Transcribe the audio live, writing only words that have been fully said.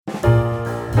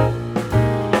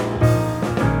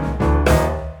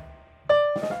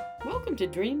to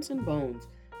Dreams and Bones,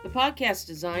 the podcast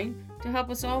designed to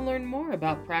help us all learn more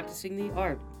about practicing the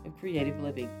art of creative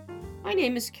living. My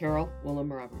name is Carol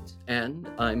Roberts. And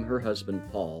I'm her husband,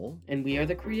 Paul. And we are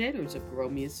the creators of Grow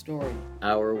Me a Story,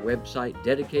 our website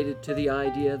dedicated to the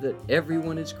idea that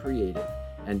everyone is creative.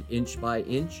 And inch by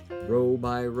inch, row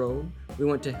by row, we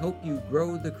want to help you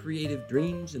grow the creative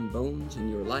dreams and bones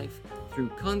in your life through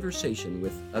conversation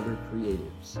with other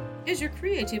creatives. As your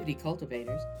creativity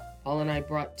cultivators, Paul and I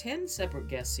brought 10 separate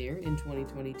guests here in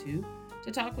 2022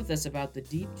 to talk with us about the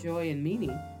deep joy and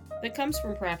meaning that comes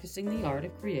from practicing the art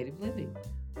of creative living.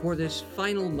 For this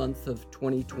final month of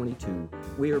 2022,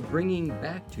 we are bringing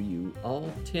back to you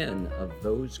all 10 of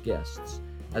those guests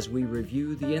as we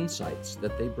review the insights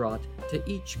that they brought to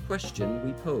each question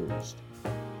we posed.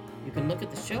 You can look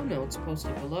at the show notes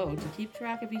posted below to keep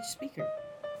track of each speaker,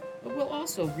 but we'll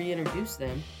also reintroduce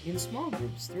them in small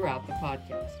groups throughout the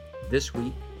podcast. This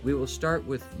week, we will start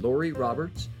with Laurie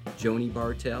Roberts, Joni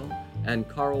Bartel, and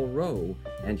Rowe,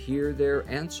 and hear their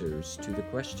answers to the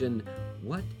question,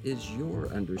 what is your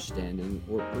understanding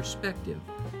or perspective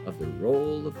of the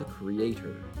role of the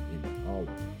Creator in all of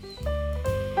us?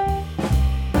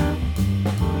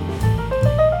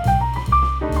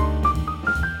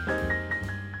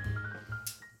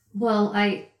 Well,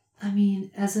 I mean,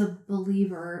 as a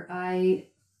believer, I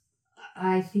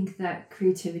think that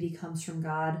creativity comes from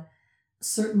God.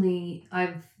 Certainly,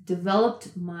 I've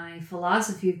developed my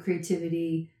philosophy of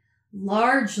creativity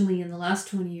largely in the last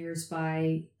 20 years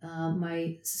by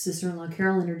my sister-in-law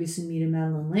Carol introducing me to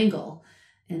Madeleine L'Engle,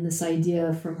 and this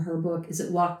idea from her book, is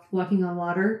it Walking on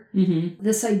Water? Mm-hmm.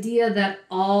 This idea that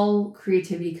all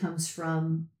creativity comes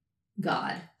from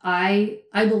God. I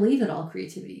believe that all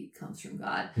creativity comes from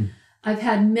God. I've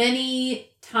had many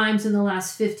times in the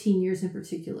last 15 years in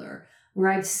particular where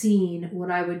I've seen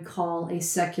what I would call a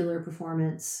secular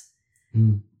performance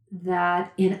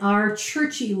that in our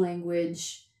churchy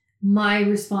language, my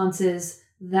response is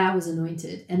that was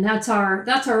anointed. And that's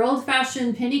our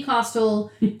old-fashioned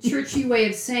Pentecostal churchy way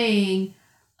of saying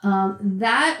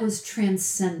that was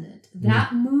transcendent.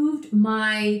 That moved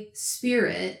my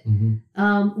spirit.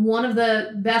 One of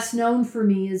the best known for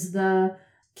me is the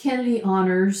Kennedy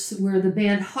Honors, where the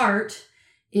band Heart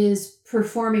is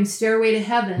performing Stairway to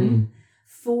Heaven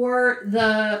for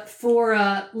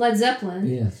Led Zeppelin.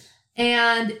 Yes.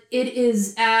 And it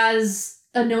is as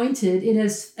anointed, it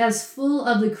is as full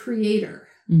of the Creator.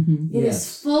 It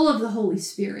is full of the Holy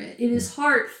Spirit. It is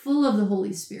Heart full of the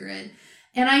Holy Spirit.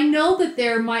 And I know that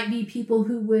there might be people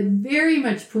who would very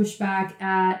much push back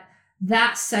at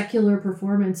that secular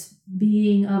performance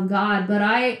being of God, but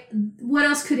what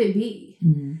else could it be?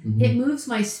 It moves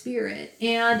my spirit.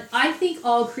 And I think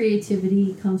all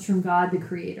creativity comes from God, the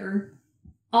Creator.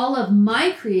 All of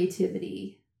my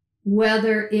creativity,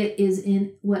 whether it is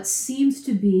in what seems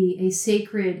to be a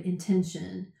sacred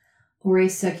intention or a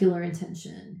secular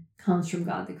intention, comes from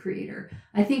God, the Creator.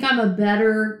 I think I'm a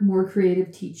better, more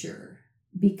creative teacher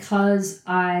because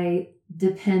I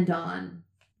depend on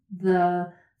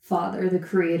the Father, the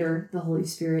Creator, the Holy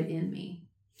Spirit in me.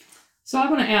 So I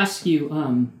want to ask you,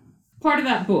 part of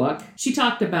that book, she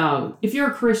talked about if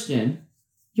you're a Christian,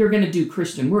 you're going to do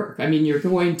Christian work. I mean, you're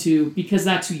going to, because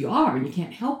that's who you are and you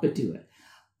can't help but do it.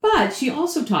 But she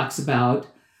also talks about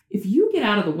if you get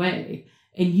out of the way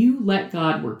and you let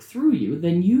God work through you,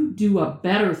 then you do a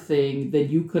better thing than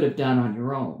you could have done on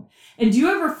your own. And do you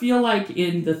ever feel like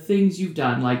in the things you've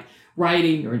done, like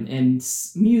writing and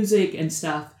music and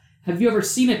stuff, have you ever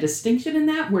seen a distinction in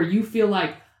that where you feel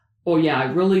like, oh yeah,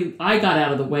 I got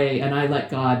out of the way and I let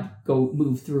God go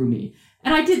move through me.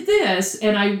 And I did this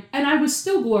and I was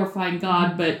still glorifying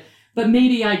God, but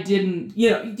maybe I didn't,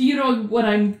 do you know what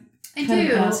I'm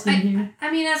kind of asking here?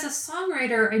 I mean, as a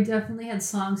songwriter, I definitely had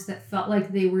songs that felt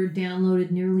like they were downloaded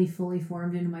nearly fully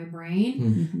formed into my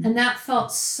brain. And that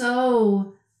felt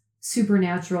so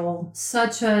supernatural,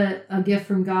 such a gift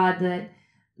from God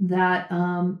that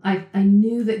I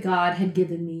knew that God had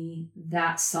given me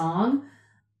that song.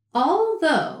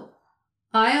 Although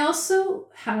I also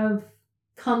have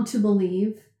come to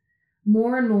believe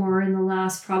more and more in the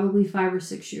last probably 5 or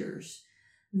 6 years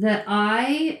that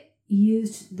I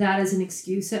used that as an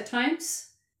excuse at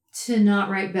times to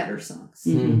not write better songs.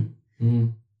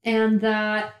 And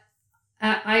that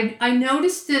I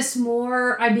noticed this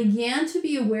more. I began to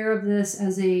be aware of this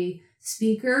as a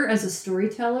speaker, as a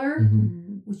storyteller,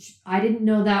 which I didn't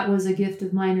know that was a gift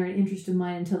of mine or an interest of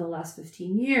mine until the last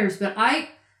 15 years. But I,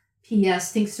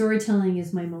 P.S., think storytelling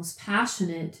is my most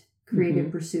passionate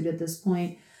creative pursuit at this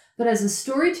point. But as a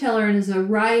storyteller and as a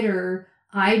writer,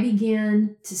 I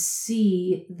began to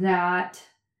see that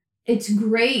it's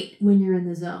great when you're in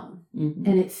the zone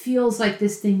and it feels like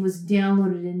this thing was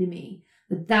downloaded into me,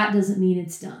 but that doesn't mean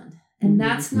it's done. And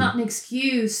that's not an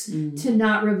excuse to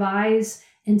not revise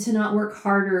and to not work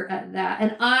harder at that.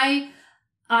 And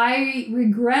I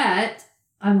regret,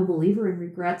 I'm a believer in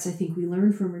regrets. I think we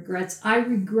learn from regrets. I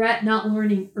regret not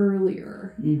learning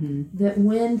earlier that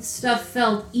when stuff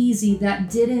felt easy, that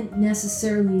didn't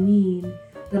necessarily mean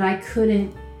that I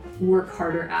couldn't work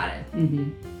harder at it.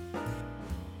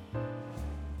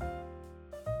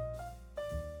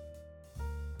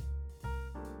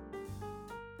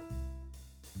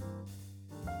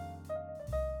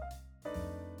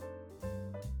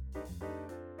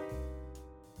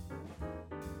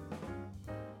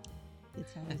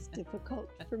 It's always difficult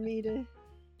for me to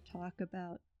talk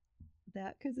about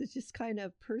that because it's just kind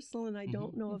of personal, and I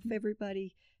don't know if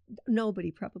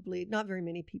nobody probably, not very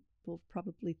many people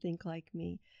probably think like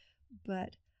me,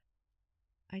 but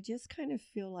I just kind of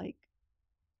feel like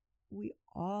we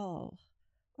all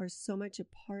are so much a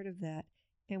part of that,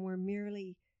 and we're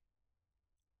merely,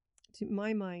 to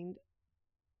my mind,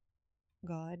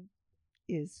 God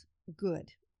is good.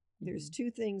 There's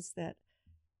two things that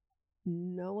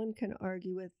no one can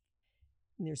argue with,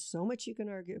 and there's so much you can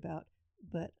argue about,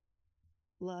 but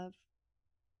love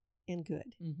and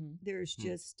good. There's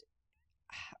just,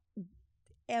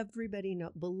 everybody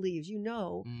believes,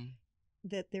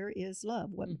 that there is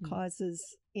love. What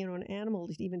causes, an animal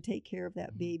to even take care of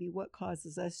that baby? What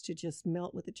causes us to just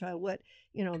melt with a child? What,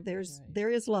 there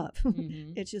is love.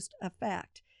 It's just a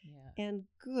fact. And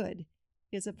good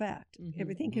is a fact.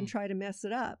 Everything can try to mess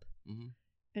it up.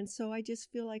 And so I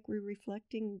just feel like we're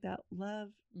reflecting that love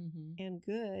and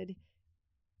good,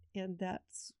 and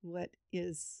that's what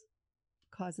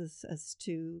causes us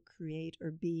to create or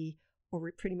be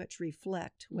or pretty much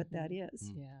reflect what that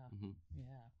is.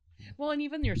 Well, and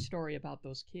even your story about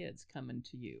those kids coming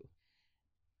to you,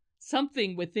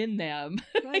 something within them,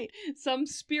 right? Some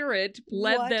spirit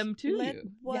led them to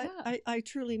you. I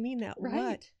truly mean that.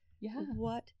 Right.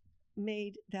 What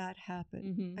made that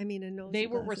happen? I mean, they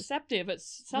were receptive at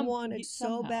some wanted so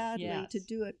somehow. badly to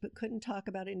do it, but couldn't talk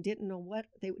about it and didn't know what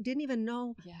they didn't even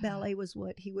know ballet was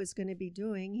what he was going to be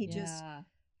doing. He just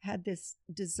had this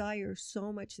desire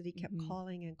so much that he kept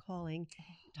calling and calling,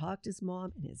 talked his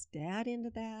mom and his dad into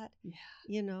that,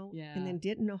 and then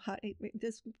didn't know how.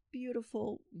 This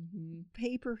beautiful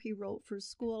paper he wrote for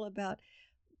school about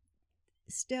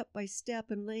step by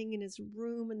step and laying in his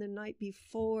room and the night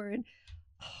before, and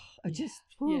I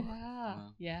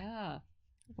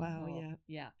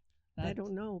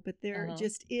don't know, but there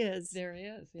just is. There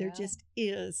is. There just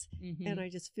is. And I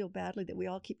just feel badly that we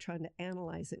all keep trying to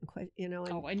analyze it and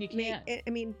and you can't.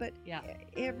 But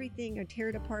everything or tear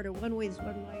it apart or one way is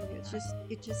one way.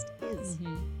 It just is.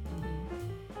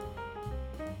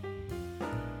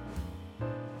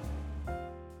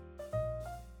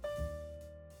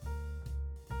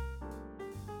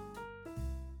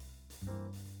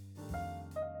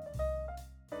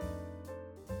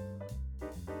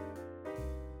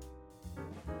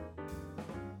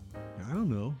 I don't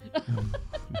know.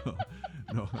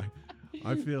 No.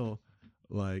 I feel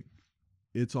like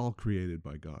it's all created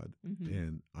by God,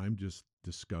 and I'm just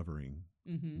discovering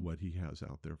what He has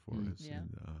out there for us.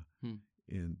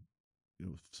 And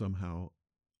somehow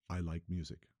I like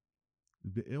music.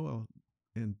 Well,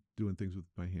 and doing things with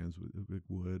my hands with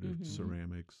wood or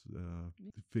ceramics,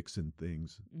 fixing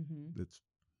things.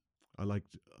 I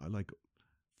like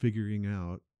figuring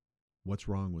out what's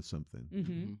wrong with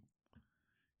something.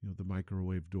 The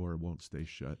microwave door won't stay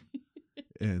shut,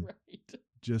 and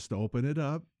just open it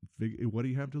up. What do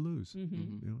you have to lose?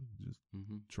 Just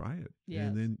try it,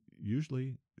 and then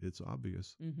usually it's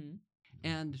obvious.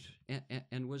 And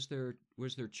was there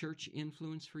church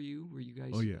influence for you? Were you guys?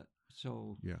 Oh yeah.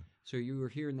 So So you were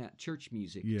hearing that church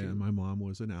music. Yeah, too. and my mom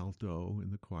was an alto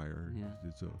in the choir.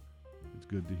 Yeah. So it's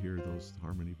good to hear those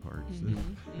harmony parts.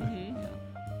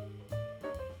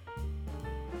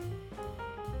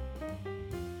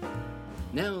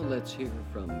 Now let's hear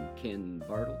from Ken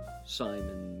Bartle,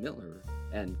 Simon Miller,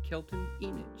 and Kelton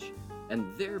Enich,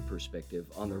 and their perspective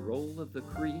on the role of the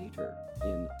Creator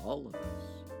in all of us.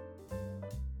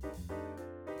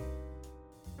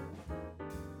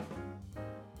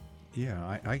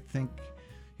 Yeah, I think,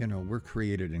 we're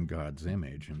created in God's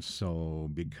image. And so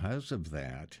because of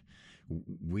that,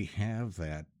 we have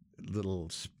that little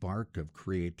spark of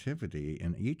creativity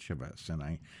in each of us.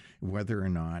 And whether or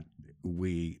not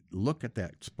we look at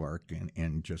that spark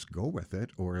and just go with it,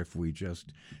 or if we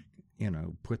just,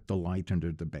 put the light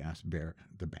under the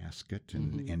basket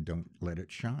and don't let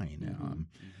it shine.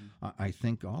 I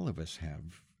think all of us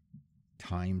have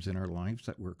times in our lives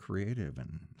that we're creative,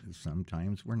 and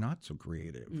sometimes we're not so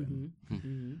creative.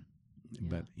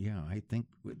 But yeah, I think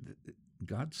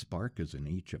God's spark is in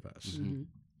each of us.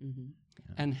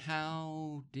 And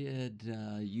how did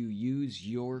you use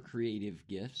your creative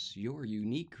gifts, your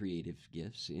unique creative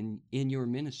gifts, in your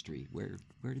ministry? Where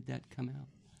did that come out?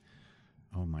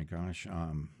 Oh my gosh.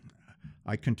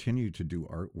 I continue to do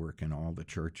artwork in all the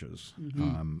churches.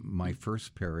 My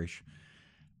first parish,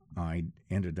 I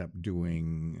ended up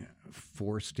doing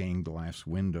 4 stained glass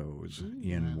windows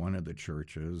in one of the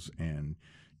churches and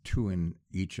 2 in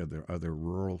each of the other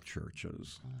rural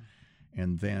churches.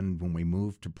 And then when we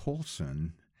moved to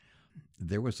Persoon,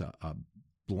 there was a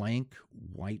blank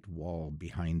white wall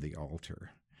behind the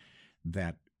altar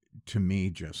that to me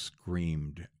just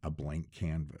screamed a blank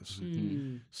canvas.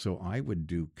 So I would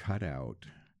do cutout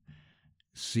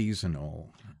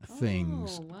seasonal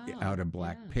things out of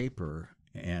black paper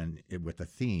and with a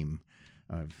theme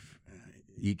of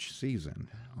each season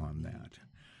on that.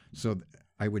 So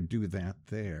I would do that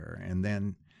there. And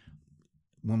then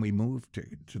when we moved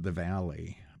to the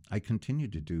Valley, I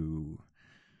continued to do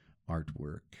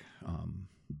artwork,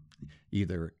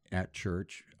 either at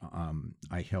church.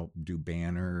 I helped do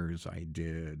banners.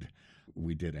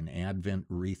 We did an Advent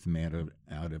wreath made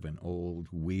out of an old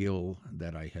wheel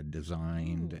that I had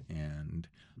designed. And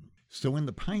so in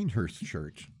the Pinehurst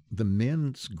Church, the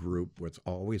men's group was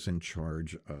always in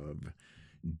charge of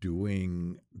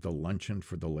doing the luncheon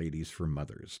for the ladies for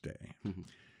Mother's Day.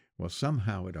 Well,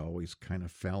 somehow it always kind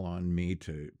of fell on me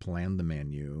to plan the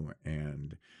menu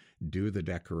and do the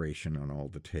decoration on all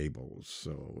the tables.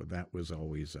 So that was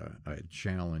always a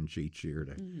challenge each year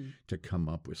to come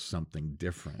up with something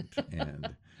different.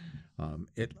 And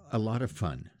a lot of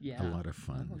fun. A lot of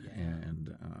fun.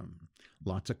 And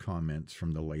lots of comments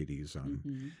from the ladies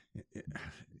on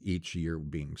each year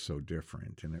being so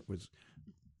different. And it was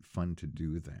fun to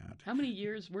do that. How many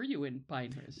years were you in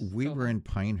Pinehurst? We were in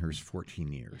Pinehurst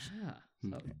 14 years.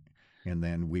 Yeah. And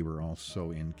then we were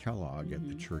also in Kellogg at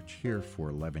the church here for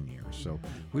 11 years. So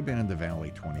we've been in the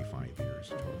Valley 25 years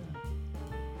total.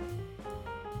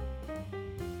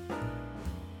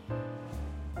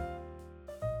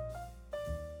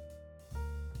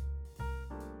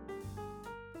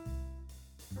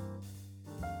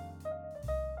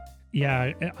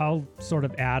 Yeah, I'll sort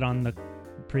of add on the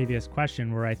previous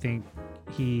question where I think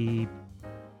he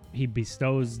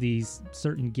bestows these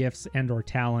certain gifts and or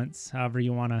talents, however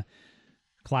you want to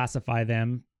classify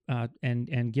them,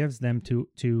 and gives them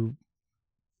to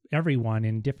everyone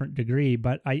in different degree.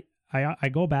 But I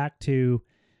go back to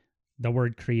the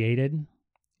word created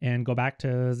and go back to,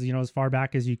 as far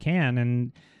back as you can,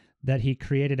 and that he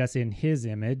created us in his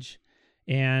image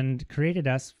and created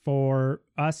us for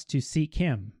us to seek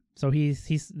him. So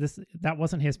that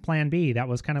wasn't his plan B. That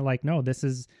was kind of like, no, this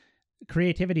is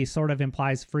creativity sort of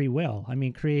implies free will. I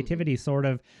mean, creativity sort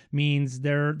of means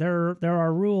there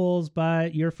are rules,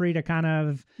 but you're free to kind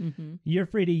of, you're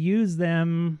free to use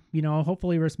them,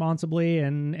 hopefully responsibly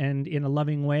and in a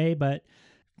loving way, but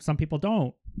some people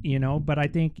don't, but I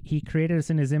think he created us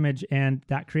in his image, and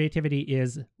that creativity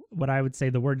is what I would say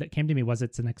the word that came to me was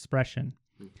it's an expression.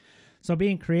 So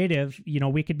being creative,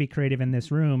 we could be creative in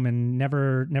this room and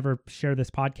never share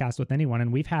this podcast with anyone.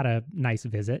 And we've had a nice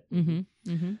visit.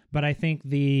 But I think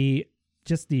the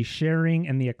sharing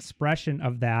and the expression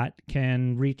of that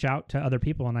can reach out to other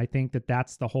people. And I think that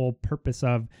that's the whole purpose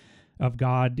of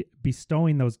God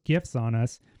bestowing those gifts on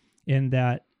us, in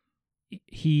that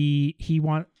he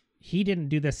didn't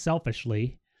do this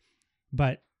selfishly,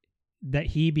 but that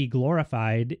he be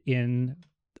glorified in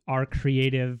our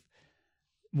creative,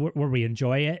 where we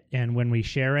enjoy it and when we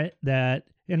share it,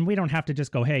 and we don't have to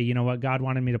just go, hey, you know what, God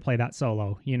wanted me to play that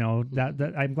solo,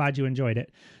 that I'm glad you enjoyed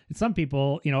it. And some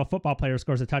people, a football player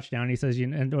scores a touchdown, and he says,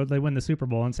 or they win the Super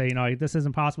Bowl and say, this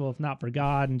isn't possible if not for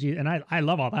God. And I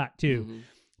love all that too.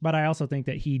 But I also think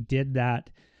that he did that.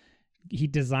 He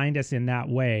designed us in that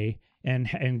way and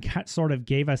sort of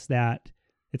gave us that.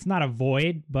 It's not a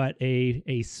void, but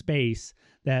a space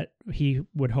that he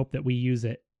would hope that we use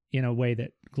it in a way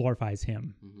that glorifies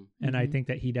him. And I think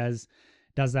that he does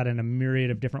that in a myriad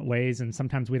of different ways, and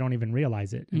sometimes we don't even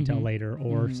realize it until later,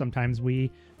 or sometimes we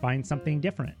find something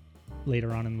different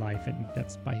later on in life, and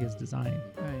that's by his design.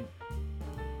 Right.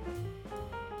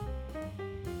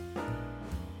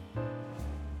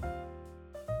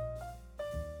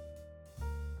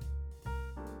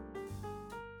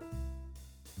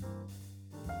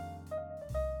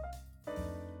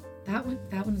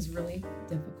 That one is really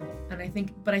difficult, and I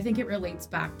think it relates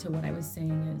back to what I was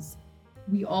saying is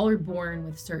we all are born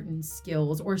with certain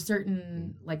skills or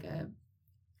certain like a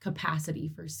capacity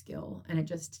for skill. And it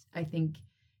just, I think,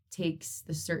 takes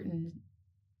a certain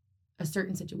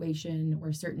situation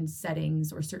or certain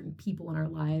settings or certain people in our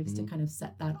lives to kind of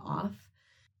set that off.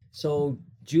 So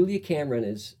Julia Cameron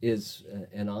is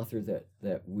an author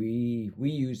that we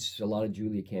use a lot of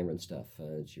Julia Cameron stuff.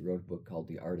 She wrote a book called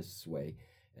The Artist's Way,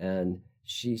 and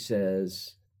she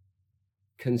says,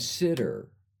 consider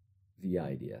the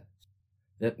idea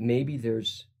that maybe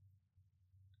there's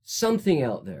something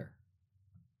out there,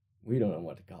 we don't know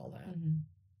what to call that,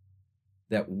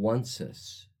 that wants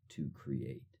us to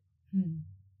create.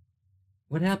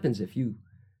 What happens if you,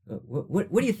 what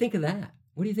do you think of that?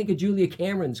 What do you think of Julia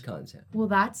Cameron's concept? Well,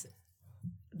 that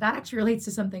actually relates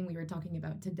to something we were talking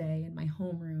about today in my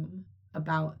homeroom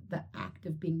about the act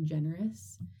of being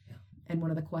generous. Yeah. And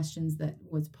one of the questions that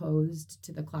was posed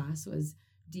to the class was,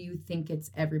 do you think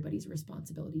it's everybody's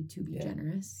responsibility to be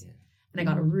generous? Yeah. And I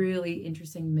got a really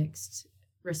interesting mixed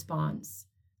response.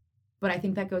 But I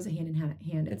think that goes hand in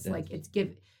hand. It's like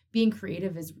being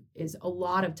creative is a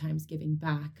lot of times giving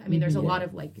back. I mean, there's a lot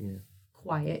of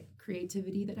quiet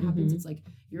creativity that happens. It's like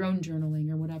your own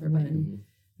journaling or whatever. But in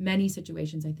many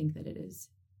situations, I think that it is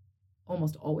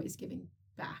almost always giving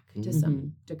back to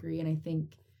some degree. And I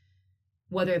think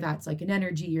whether that's like an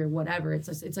energy or whatever,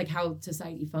 it's like how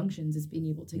society functions is being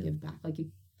able to give back. Like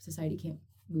society can't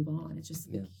move on. It's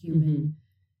just like human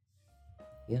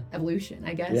evolution,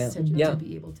 I guess, to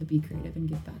be able to be creative and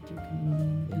give back to your community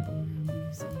and the people around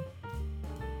you. So.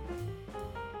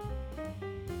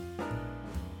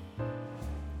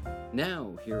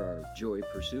 Now, here are Joy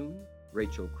Persoon,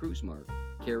 Rachael Krusemark,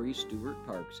 Carrie Stuart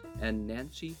Parks, and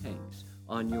Nancy Hanks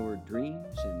on your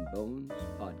Dreams and Bones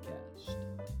podcast.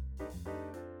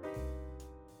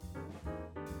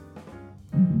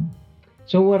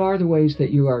 So what are the ways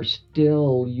that you are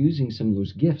still using some of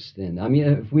those gifts then? I mean,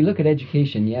 if we look at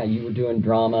education, you were doing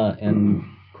drama and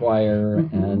choir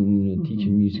and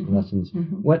teaching music lessons.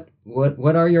 What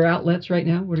are your outlets right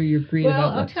now? What are your creative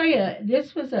outlets? Well, I'll tell you,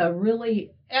 this was a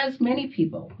really, as many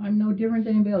people, I'm no different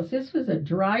than anybody else, this was a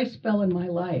dry spell in my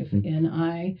life, and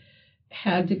I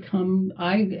had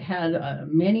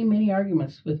many, many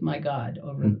arguments with my God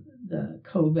over the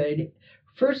COVID.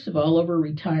 First of all, over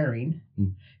retiring.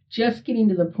 Just getting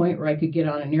to the point where I could get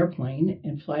on an airplane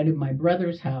and fly to my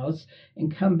brother's house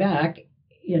and come back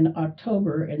in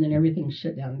October, and then everything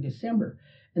shut down in December,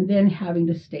 and then having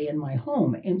to stay in my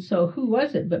home. And so who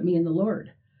was it but me and the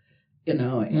Lord?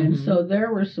 And so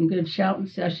there were some good shouting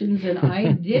sessions, and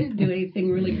I didn't do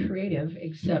anything really creative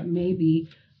except maybe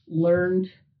learned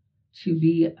to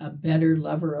be a better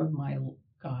lover of my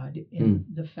God in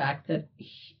the fact that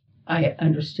I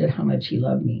understood how much he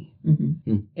loved me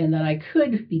and that I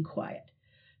could be quiet.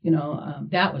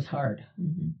 That was hard.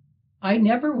 I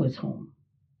never was home,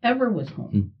 ever was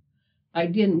home. I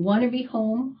didn't want to be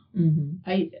home.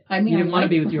 I mean, you didn't want to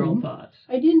be with your own thoughts.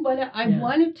 I didn't want to. I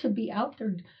wanted to be out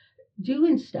there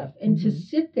doing stuff and to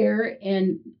sit there.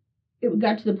 And it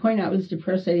got to the point I was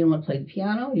depressed. I didn't want to play the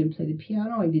piano. I didn't play the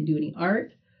piano. I didn't do any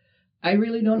art. I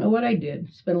really don't know what I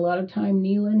did. Spent a lot of time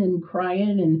kneeling and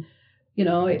crying, and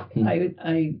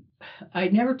I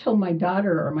never told my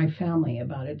daughter or my family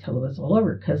about it till it was all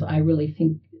over, because I really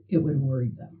think it would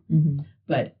worry them.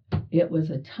 But it was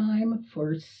a time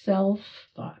for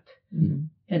self-thought.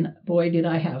 And boy, did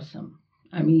I have some.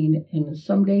 I mean, and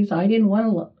some days I didn't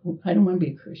want to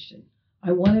be a Christian.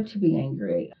 I wanted to be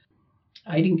angry.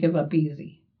 I didn't give up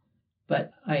easy.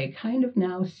 But I kind of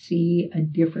now see a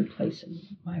different place in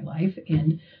my life.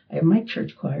 And I have my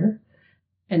church choir.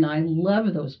 And I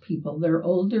love those people. They're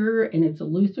older, and it's a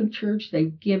Lutheran church.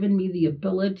 They've given me the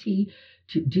ability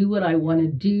to do what I want to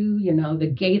do. The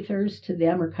Gaithers to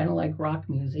them are kind of like rock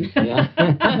music. But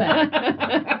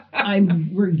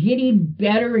we're getting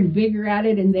better and bigger at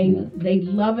it, and they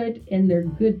love it, and they're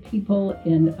good people,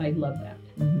 and I love that.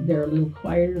 They're a little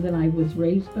quieter than I was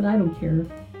raised, but I don't care.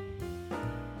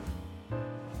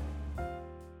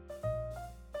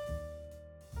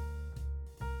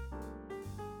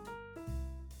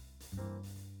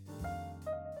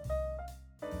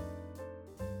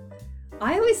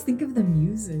 I always think of the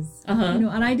muses, and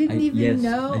I didn't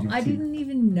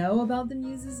even know about the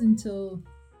muses until,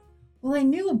 I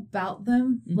knew about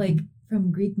them like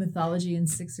from Greek mythology in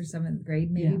 6th or 7th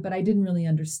grade maybe, but I didn't really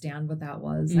understand what that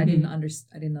was. I didn't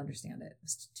understand it. I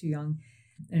was too young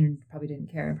and probably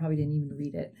didn't care. I probably didn't even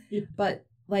read it. But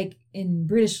like in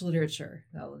British literature,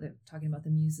 they're talking about the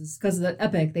muses because of the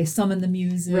epic. They summon the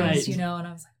muses, right. And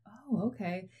I was like, oh,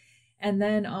 okay. And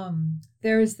then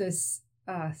there's this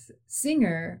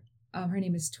singer, her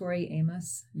name is Tori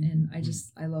Amos, and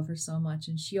I love her so much.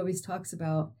 And she always talks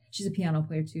about, she's a piano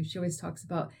player too. She always talks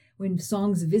about when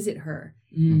songs visit her.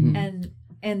 Mm-hmm.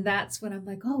 And that's when I'm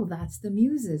like, oh, that's the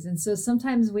muses. And so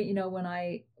sometimes when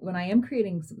I am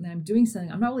creating something, I'm doing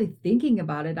something, I'm not really thinking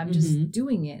about it. I'm just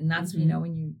doing it. And that's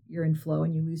when you're in flow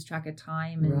and you lose track of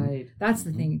time. And that's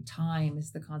the thing. Time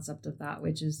is the concept of that,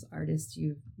 which is artists.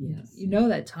 You know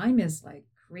that time is like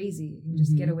crazy. It can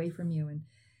just get away from you. And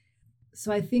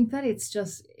so I think that it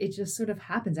just sort of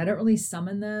happens. I don't really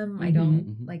summon them. I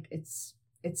don't like it's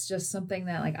just something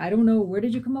that like, I don't know, where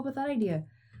did you come up with that idea?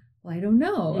 Well, I don't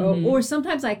know. Or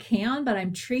sometimes I can, but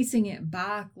I'm tracing it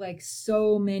back like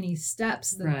so many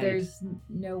steps that there's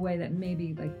no way that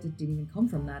maybe like it didn't even come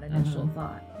from that initial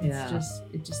thought.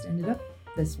 It just ended up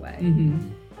this way.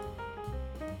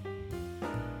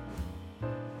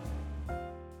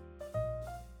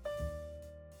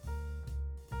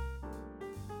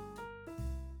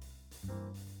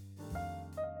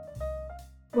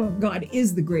 Well, God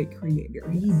is the great creator.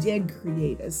 He did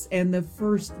create us. And the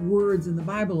first words in the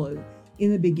Bible are,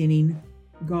 in the beginning,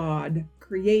 God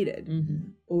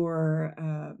created. Or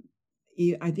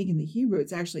I think in the Hebrew,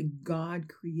 it's actually God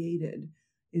created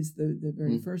is the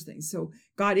very first thing. So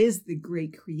God is the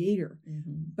great creator.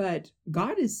 But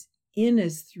God is in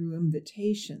us through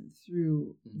invitation,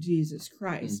 through Jesus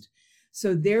Christ.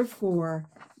 So therefore,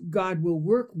 God will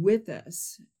work with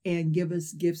us and give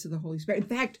us gifts of the Holy Spirit. In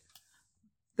fact,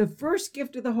 the first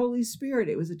gift of the Holy Spirit,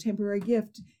 it was a temporary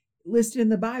gift listed in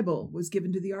the Bible, was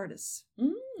given to the artists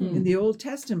in the Old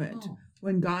Testament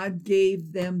when God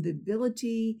gave them the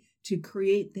ability to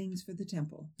create things for the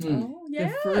temple.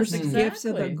 The first gifts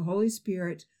of the Holy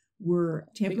Spirit were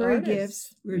temporary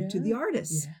gifts to the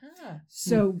artists.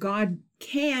 So God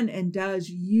can and does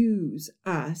use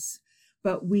us,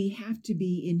 but we have to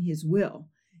be in his will.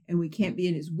 And we can't be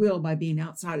in his will by being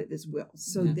outside of his will.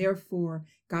 So therefore,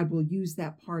 God will use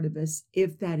that part of us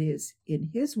if that is in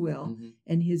his will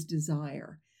and his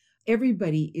desire.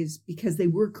 Everybody is, because they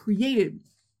were created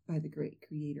by the great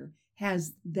creator,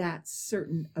 has that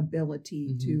certain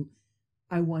ability to,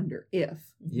 I wonder if.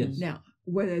 Now,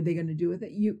 what are they going to do with it?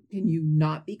 Can you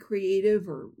not be creative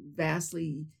or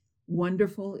vastly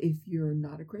wonderful if you're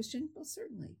not a Christian? Well,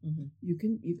 certainly. You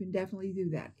can definitely do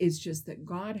that. It's just that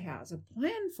God has a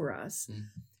plan for us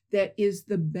that is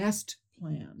the best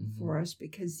plan for us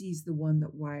because he's the one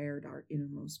that wired our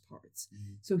innermost parts.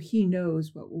 So he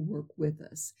knows what will work with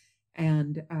us.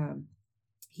 And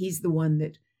he's the one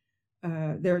that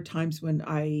there are times when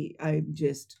I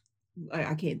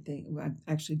can't think. I'm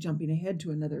actually jumping ahead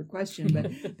to another question,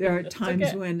 but there are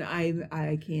times when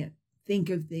I can't think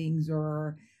of things,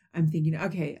 or I'm thinking,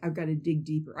 okay, I've got to dig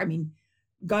deeper. I mean,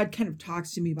 God kind of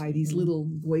talks to me by these little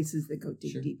voices that go,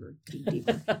 dig deeper, dig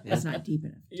deeper. That's not deep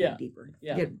enough. Dig deeper.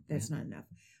 That's not enough.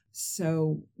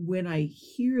 So when I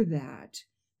hear that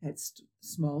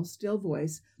small, still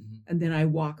voice, and then I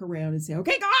walk around and say,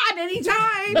 okay, God,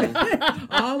 anytime.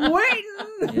 I'm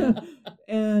waiting.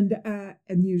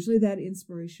 And usually that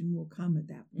inspiration will come at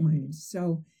that point.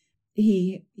 So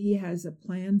he has a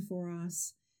plan for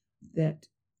us that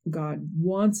God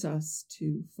wants us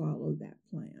to follow that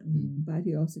plan, but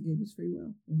he also gave us free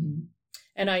will.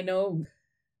 And I know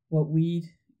what the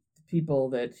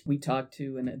people that we talk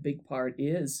to, and a big part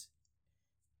is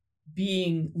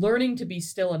learning to be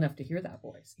still enough to hear that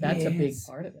voice. That's a big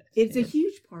part of it. It's a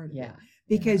huge part of it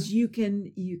because you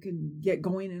can get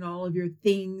going in all of your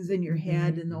things in your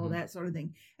head and all that sort of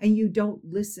thing, and you don't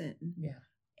listen.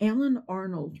 Alan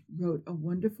Arnold wrote a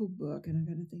wonderful book, and I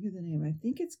got to think of the name. I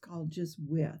think it's called Just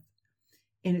With,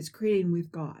 and it's Creating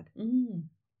with God. And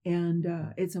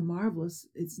it's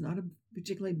it's not a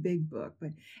particularly big book, but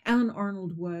Alan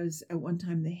Arnold was at one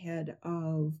time the head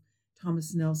of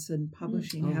Thomas Nelson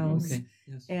Publishing House.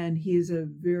 And he is a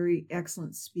very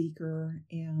excellent speaker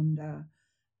and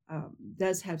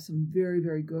does have some very,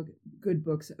 very good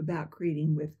books about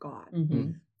creating with God.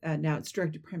 Now it's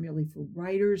directed primarily for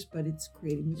writers, but it's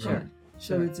creating with God.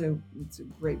 So it's a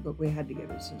great book. We had to get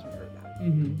it as soon as we heard about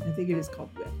it. I think it is called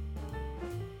With.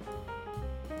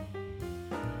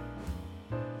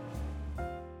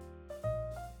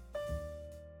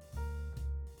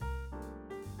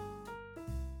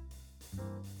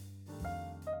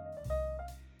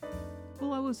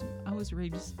 Well, I was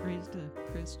raised a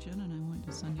Christian, and I went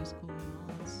to Sunday school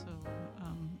and all, so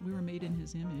we were made in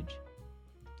his image.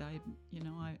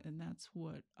 And that's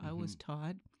what I was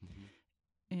taught.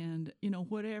 And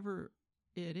whatever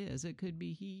it is, it could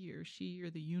be he or she or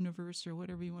the universe or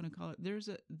whatever you want to call it.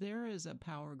 There is a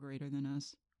power greater than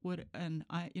us.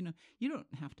 You don't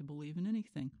have to believe in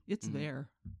anything. It's there,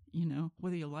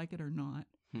 whether you like it or not.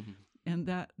 And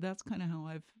that's kind of how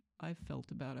I've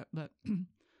felt about it. But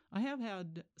I have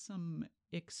had some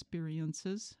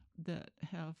experiences that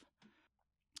have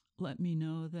let me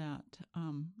know that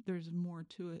there's more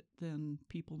to it than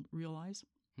people realize.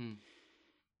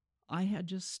 I had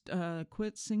just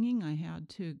quit singing. I had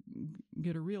to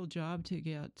get a real job to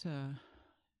get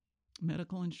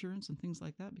medical insurance and things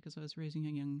like that because I was raising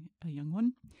a young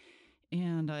one.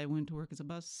 And I went to work as a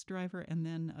bus driver and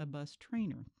then a bus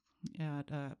trainer at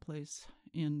a place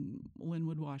in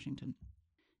Linwood, Washington.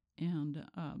 And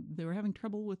they were having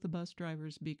trouble with the bus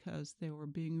drivers because they were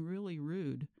being really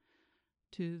rude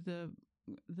to the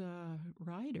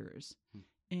riders.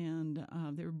 And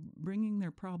they were bringing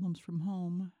their problems from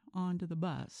home onto the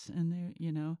bus. And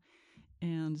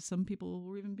and some people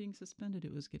were even being suspended.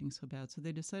 It was getting so bad. So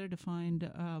they decided to find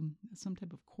some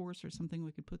type of course or something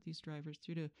we could put these drivers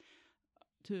through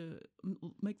to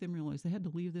make them realize they had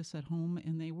to leave this at home,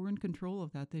 and they were in control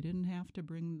of that. They didn't have to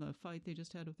bring the fight they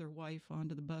just had with their wife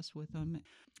onto the bus with them.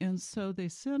 And so they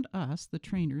sent us, the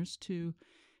trainers, to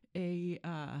a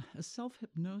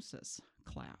self-hypnosis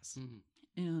class.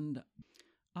 And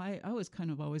I was kind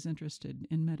of always interested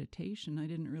in meditation. I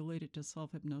didn't relate it to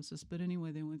self-hypnosis, but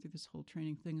anyway, they went through this whole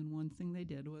training thing, and one thing they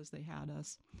did was they had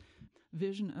us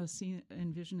envision a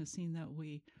scene that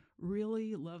we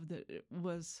really loved, that it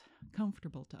was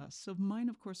comfortable to us. So mine,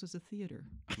 of course, was a theater.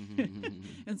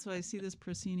 And so I see this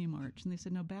proscenium march, and they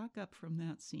said, now back up from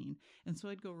that scene. And so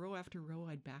I'd go row after row,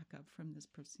 I'd back up from this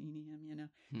proscenium,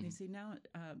 And they say, now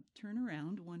turn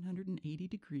around 180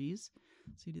 degrees.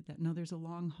 So you did that. Now there's a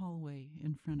long hallway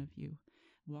in front of you.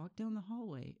 Walk down the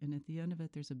hallway, and at the end of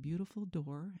it, there's a beautiful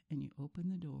door, and you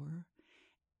open the door,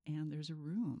 and there's a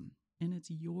room. And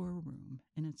it's your room,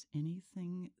 and it's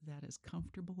anything that is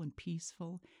comfortable and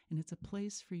peaceful, and it's a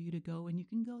place for you to go, and you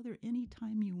can go there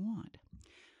anytime you want,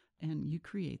 and you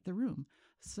create the room.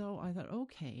 So I thought,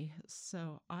 okay,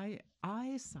 so I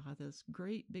saw this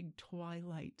great big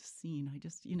twilight scene. I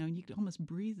just, you could almost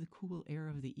breathe the cool air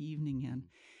of the evening in.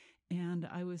 And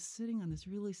I was sitting on this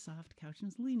really soft couch and I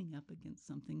was leaning up against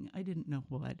something. I didn't know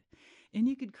what. And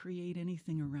you could create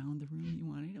anything around the room you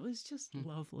wanted. It was just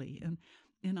lovely.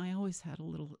 And I always had a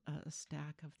little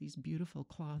stack of these beautiful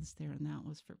cloths there, and that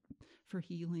was for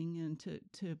healing and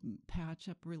to patch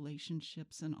up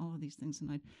relationships and all of these things.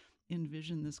 And I'd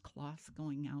envision this cloth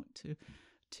going out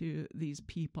to these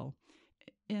people.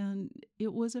 And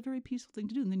it was a very peaceful thing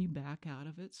to do. And then you back out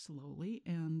of it slowly.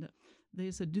 And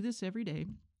they said, do this every day.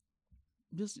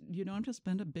 Just, you don't have to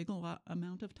spend a big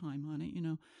amount of time on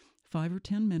it, 5 or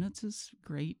 10 minutes is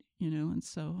great, and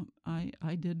so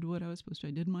I did what I was supposed to.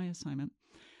 I did my assignment.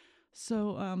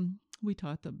 So we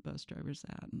taught the bus drivers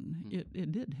that, and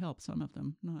it did help some of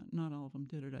them. Not all of them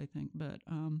did it, I think, but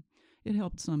it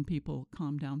helped some people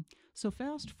calm down. So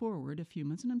fast forward a few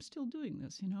months, and I'm still doing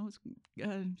this,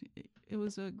 it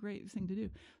was a great thing to do.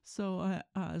 So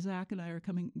Zach and I are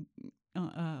coming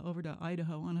over to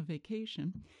Idaho on a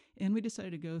vacation, and we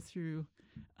decided to go through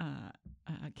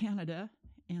Canada,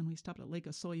 and we stopped at Lake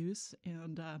Osoyoos,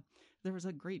 and there was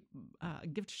a great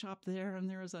gift shop there, and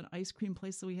there was an ice cream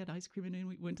place, so we had ice cream, and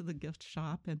we went to the gift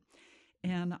shop,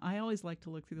 and I always like to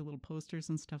look through the little posters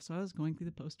and stuff, so I was going through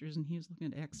the posters, and he was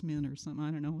looking at X-Men or something,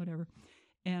 I don't know, whatever,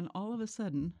 and all of a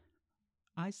sudden,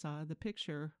 I saw the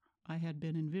picture I had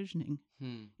been envisioning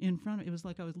in front of it. It was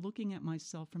like I was looking at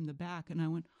myself from the back, and I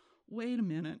went, wait a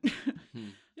minute.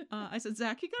 I said,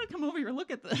 Zach, you got to come over here. Look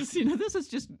at this. This is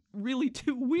just really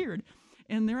too weird.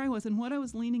 And there I was. And what I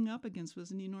was leaning up against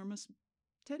was an enormous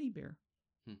teddy bear.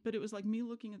 But it was like me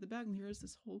looking at the back, and here's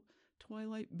this whole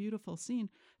twilight, beautiful scene.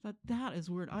 I thought, that is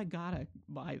weird. I got to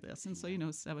buy this. And so,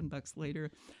 $7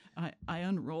 later, I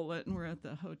unroll it, and we're at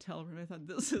the hotel room. I thought,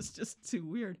 this is just too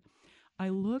weird. I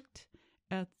looked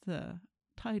at the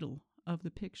title of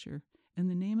the picture, and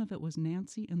the name of it was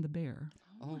Nancy and the Bear.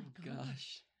 Oh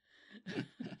gosh.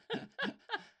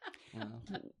 Wow.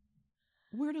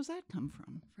 Where does that come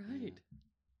from? Right.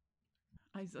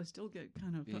 I still get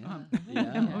kind of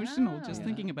emotional just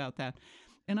thinking about that.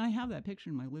 And I have that picture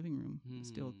in my living room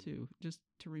still too, just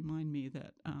to remind me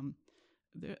that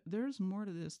there's more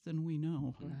to this than we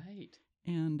know. Right.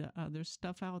 And there's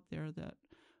stuff out there that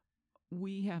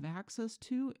we have access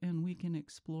to and we can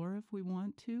explore if we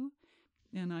want to.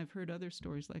 And I've heard other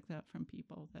stories like that from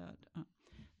people that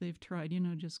they've tried,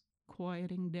 just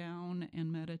quieting down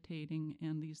and meditating,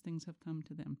 and these things have come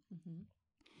to them.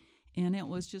 And it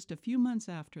was just a few months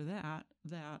after that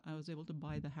I was able to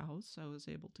buy the house. I was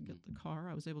able to get the car.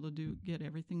 I was able to get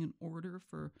everything in order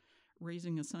for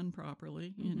raising a son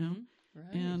properly,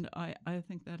 Right. And I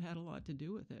think that had a lot to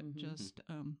do with it. Just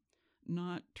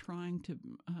not trying to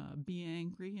be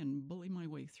angry and bully my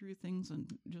way through things, and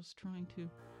just trying to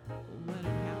let it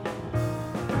happen.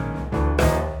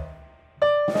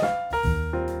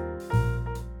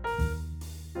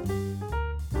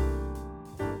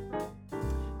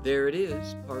 there it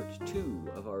is, part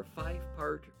 2 of our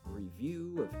 5-part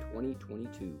review of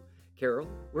 2022. Carol,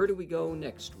 where do we go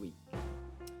next week?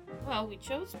 Well, we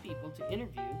chose people to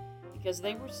interview because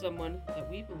they were someone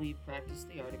that we believe practiced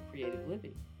the art of creative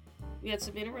living. We had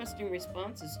some interesting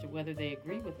responses to whether they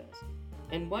agree with us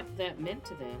and what that meant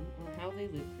to them or how they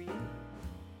live creatively.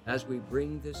 As we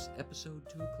bring this episode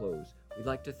to a close, we'd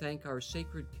like to thank our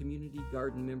Sacred Community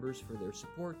Garden members for their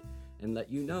support and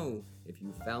let you know, if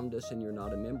you found us and you're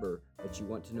not a member, but you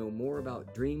want to know more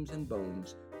about Dreams and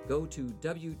Bones, go to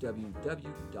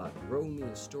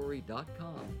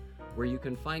www.growmeastory.com, where you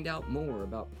can find out more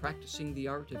about practicing the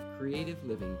art of creative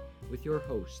living with your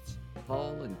hosts,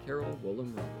 Paul and Carol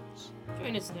Woolham Roberts.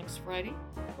 Join us next Friday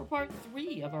for part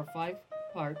 3 of our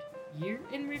 5-part Year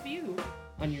in Review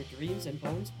on your Dreams and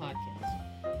Bones podcast.